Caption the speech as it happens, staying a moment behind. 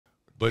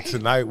But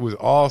tonight was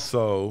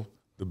also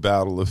the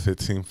Battle of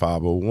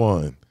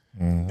 15501,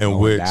 in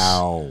which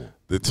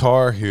the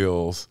Tar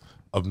Heels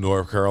of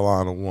North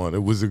Carolina won. It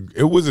was a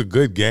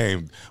good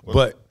game,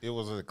 but it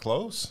was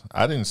close.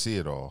 I didn't see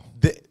it all.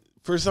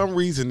 For some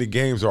reason, the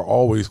games are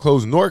always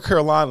close. North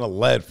Carolina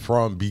led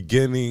from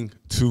beginning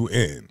to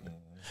end.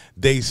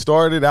 They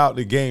started out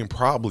the game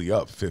probably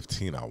up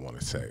 15. I want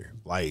to say,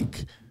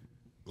 like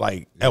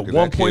at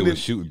one point, was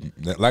shooting.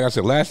 Like I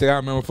said, last day I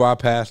remember before I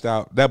passed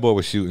out, that boy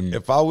was shooting.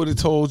 If I would have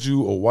told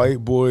you a white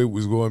boy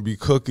was going to be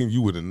cooking,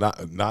 you would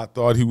have not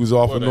thought he was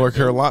off of North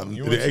Carolina.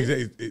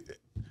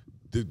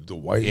 The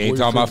white. He ain't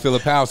talking about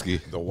Filipowski.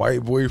 The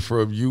white boy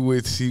from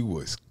UNC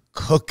was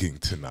cooking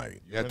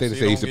tonight. I think they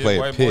say he used to play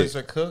a boys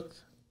that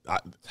cooked.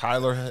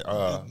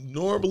 Tyler.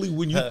 Normally,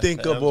 when you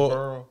think of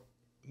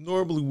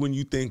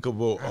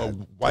a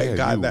white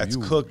guy that's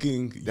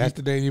cooking, that's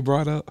the name you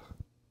brought up.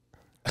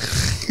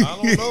 I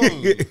don't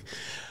know.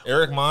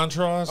 Eric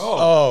Montross.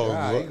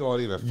 God, he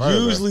going even further.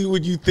 Usually,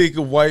 when you think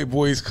of white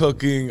boys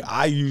cooking,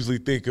 I usually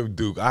think of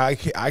Duke. I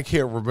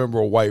can't remember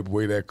a white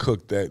boy that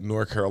cooked at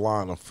North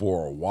Carolina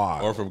for a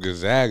while, or from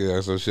Gonzaga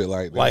or some shit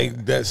like that.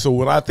 Like that. So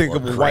when I think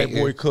of a white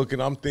boy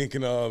cooking, I'm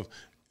thinking of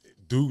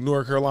Duke,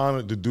 North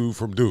Carolina, the dude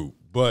from Duke.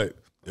 But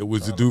it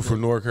was the dude from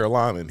North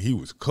Carolina, and he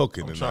was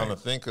cooking. I'm trying to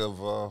think of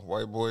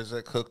white boys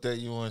that cooked at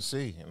UNC,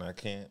 and I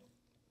can't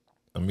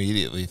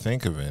immediately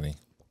think of any.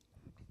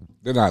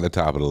 They're not at the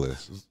top of the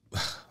list.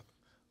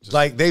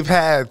 Like they've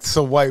had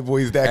some white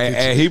boys that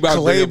and he about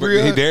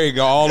Calabria. There you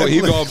go. He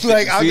going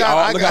like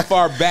look how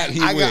far back he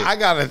went. I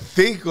gotta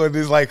think on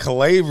this. Like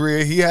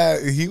Calabria,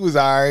 he was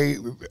all right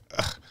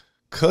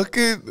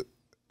cooking.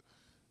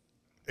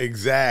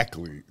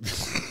 Exactly.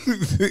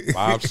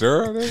 I'm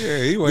sure.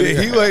 Yeah, he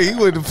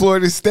went to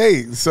Florida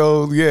State.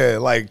 So yeah,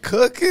 like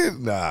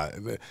cooking. Nah,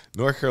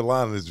 North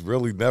Carolina's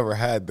really never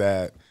had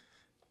that.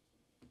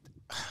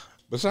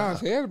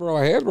 Besides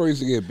Hansbrough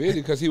used to get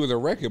busy because he was a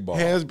wrecking ball.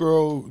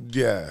 Hansbrough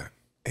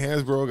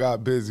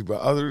got busy,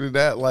 but other than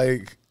that,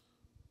 like,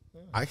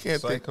 I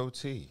can't think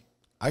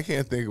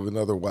of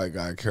another white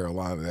guy in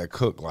Carolina that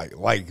cooked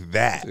like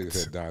that.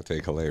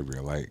 Dante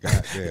Calabria, like,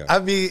 goddamn. I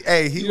mean,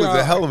 hey, he was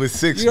a hell of a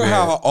six. You know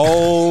how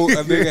old a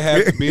nigga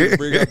had to be to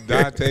bring up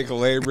Dante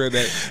Calabria?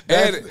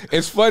 And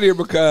it's funnier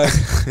because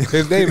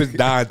his name is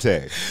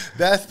Dante.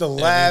 That's the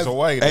last.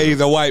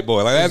 He's a white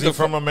boy. Like, is he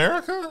from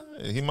America?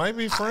 He might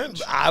be French.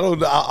 I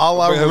don't know.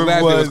 All I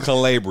remember was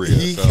Calabria.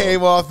 He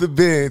came off the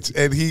bench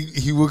and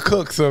he would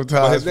cook sometimes.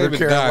 But his name is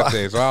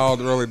Dante, so I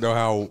don't really know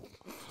how.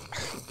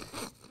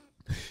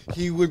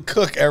 He would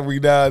cook every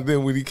now and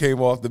then when he came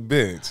off the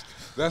bench.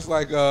 That's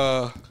like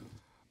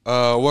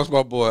what's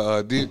my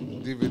boy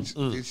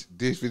DiVincenzo?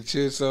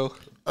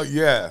 Oh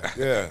yeah.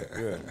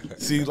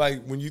 See,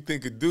 like when you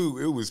think of Duke,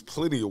 it was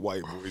plenty of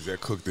white boys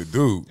that cooked at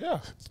Duke.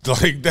 Yeah,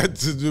 like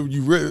that's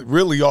you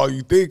really all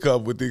you think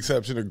of, with the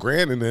exception of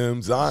Grant and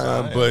them,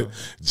 Zion, but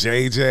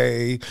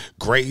JJ,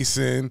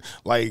 Grayson,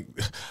 like.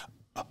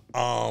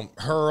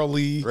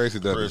 Hurley,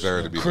 Grayson doesn't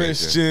deserve to be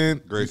Christian.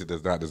 Mentioned. Grayson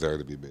does not deserve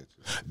to be mentioned.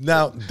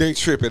 Now they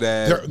tripping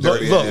ass.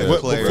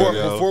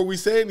 Before we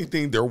say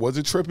anything, there was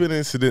a tripping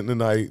incident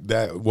tonight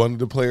that one of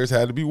the players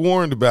had to be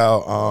warned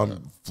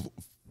about.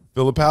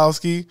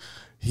 Filipowski,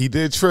 he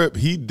did trip.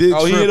 He did.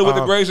 Oh, trip, he hit it with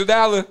the Grayson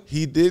Allen.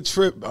 He did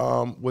trip.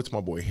 What's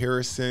my boy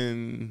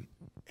Harrison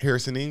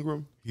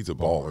Ingram? He's a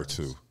baller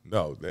too.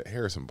 No, that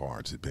Harrison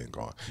Barnes has been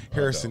gone.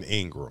 Harrison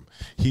Ingram,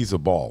 he's a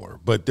baller.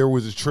 But there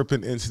was a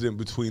tripping incident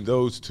between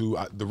those two.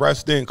 The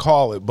refs didn't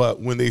call it, but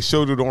when they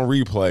showed it on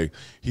replay,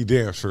 he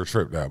damn sure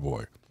tripped that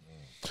boy.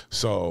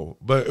 So,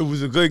 but it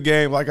was a good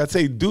game. Like I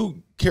say, Duke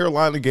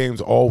Carolina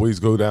games always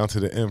go down to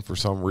the end for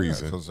some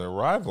reason. Because they're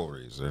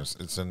rivalries.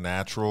 It's a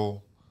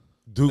natural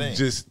Duke thing.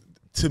 Just,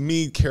 to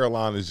me,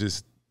 Carolina is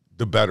just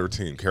the better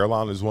team.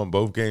 Carolina's won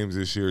both games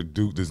this year.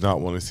 Duke does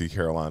not want to see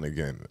Carolina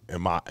again, in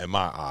my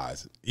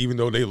eyes. Even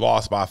though they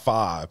lost by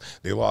 5,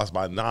 they lost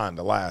by 9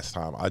 the last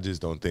time. I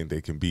just don't think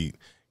they can beat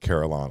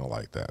Carolina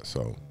like that.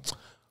 So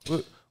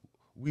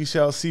we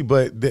shall see.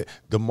 But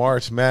the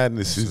March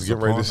Madness is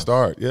getting ready to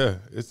start. Yeah,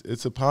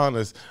 it's upon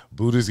us.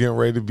 Buddha's getting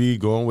ready to be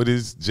going with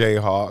his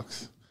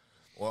Jayhawks.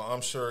 Well,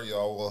 I'm sure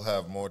y'all will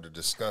have more to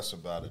discuss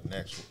about it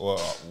next week.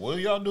 Well, will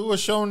y'all do a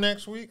show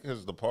next week?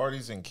 Because the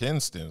party's in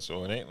Kinston,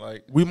 so it ain't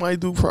like... We might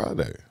do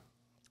Friday.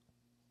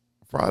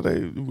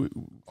 Friday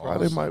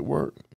might work.